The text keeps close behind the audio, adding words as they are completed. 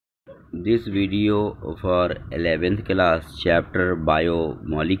this video for 11th class chapter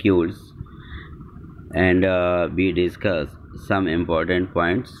biomolecules, and we discuss some important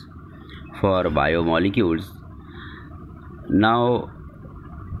points for biomolecules. Now,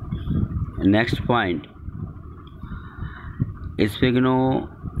 next point,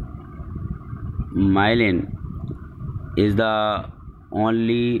 sphygmomyelin is the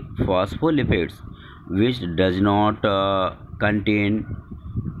only phospholipids which does not contain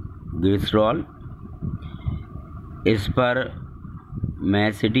glycerol.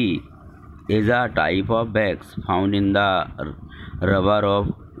 Spermaceti is a type of bags found in the rubber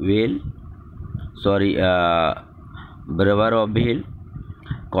of whale. Rubber of whale.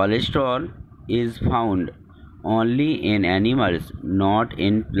 Cholesterol is found only in animals, not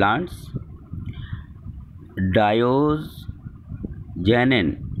in plants.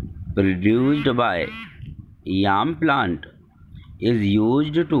 Dioxygenin produced by yam plant is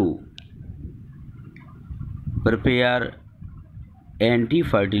used to prepare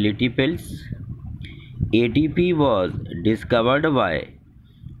anti-fertility pills. ATP was discovered by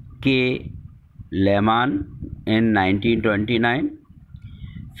K. Lehman in 1929.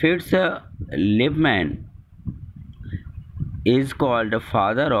 Fritz Lipman is called the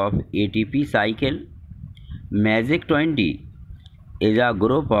father of ATP cycle. Magic 20 is a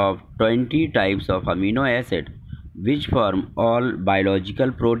group of 20 types of amino acid which form all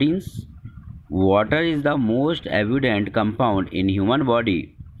biological proteins. Water is the most evident compound in human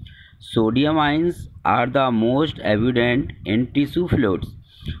body. Sodium ions are the most evident in tissue fluids,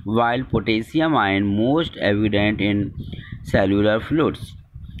 while potassium ion most evident in cellular fluids.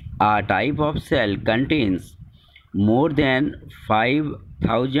 A type of cell contains more than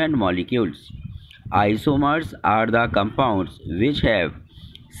 5,000 molecules. Isomers are the compounds which have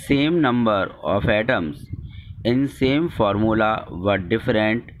same number of atoms in same formula but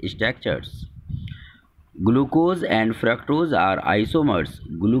different structures. Glucose and fructose are isomers.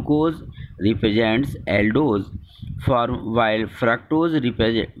 Glucose represents aldose form while fructose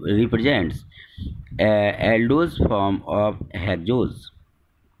represents aldose form of hexose.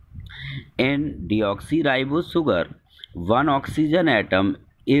 In deoxyribose sugar, one oxygen atom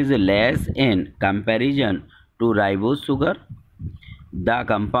is less in comparison to ribose sugar. The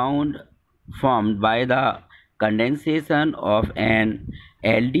compound formed by the condensation of an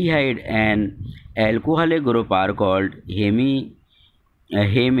aldehyde and alcoholic group are called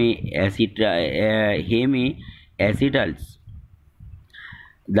hemiacetals.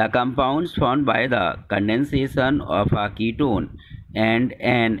 The compounds formed by the condensation of a ketone and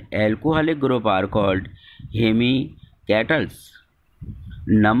an alcoholic group are called hemicatals.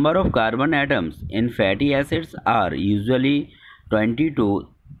 Number of carbon atoms in fatty acids are usually 20 to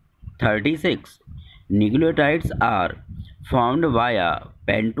 36. Nucleotides are formed via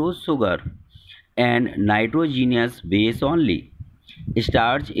pentose sugar and nitrogenous base only.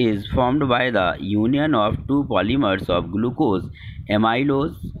 Starch is formed by the union of two polymers of glucose,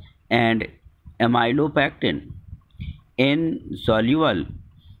 amylose and amylopectin. Insoluble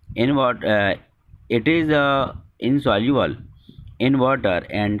in water, it is insoluble in water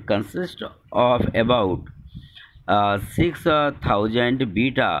and consists of about 6,000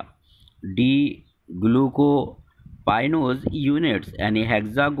 beta D glucopionose units, and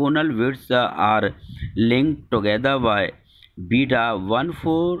hexagonal widths are linked together by beta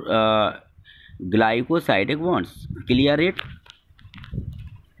 1,4 glycosidic bonds. Clear it?